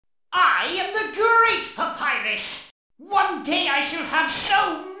I am the great Papyrus. One day I shall have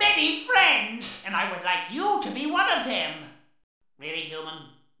so many friends, and I would like you to be one of them. Really, human?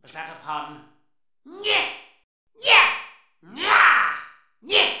 Was that a pun? Yeah! Yeah! Nah!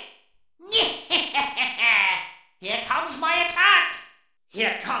 Yeah! Here comes my attack!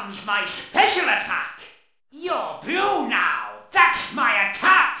 Here comes my special attack! You're blue now! That's my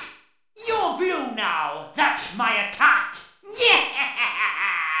attack! You're blue now! That's my attack!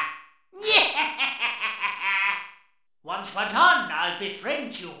 Once we're done, I'll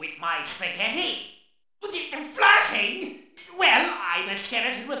befriend you with my spaghetti. Flirting? Well, I'm a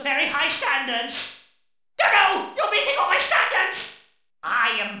skeleton with very high standards. No! You're meeting all my standards!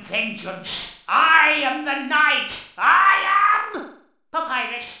 I am vengeance. I am the knight. I am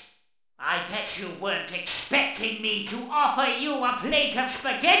Papyrus. I bet you weren't expecting me to offer you a plate of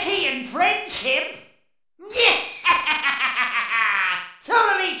spaghetti in friendship.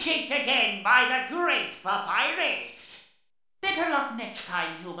 Thoroughly cheeked again by the great Papyrus. Better luck next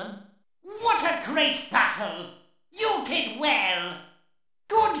time, human. What a great battle! You did well.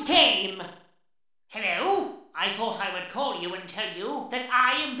 Good game. Hello? I thought I would call you and tell you that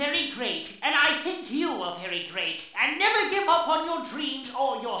I am very great, and I think you are very great, and never give up on your dreams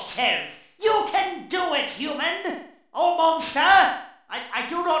or yourself. You can do it, human! Or monster! I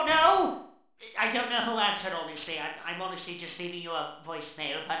do not know. I don't know who answered, honestly. I'm honestly just leaving you a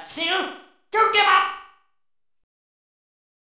voicemail, but still, don't give up!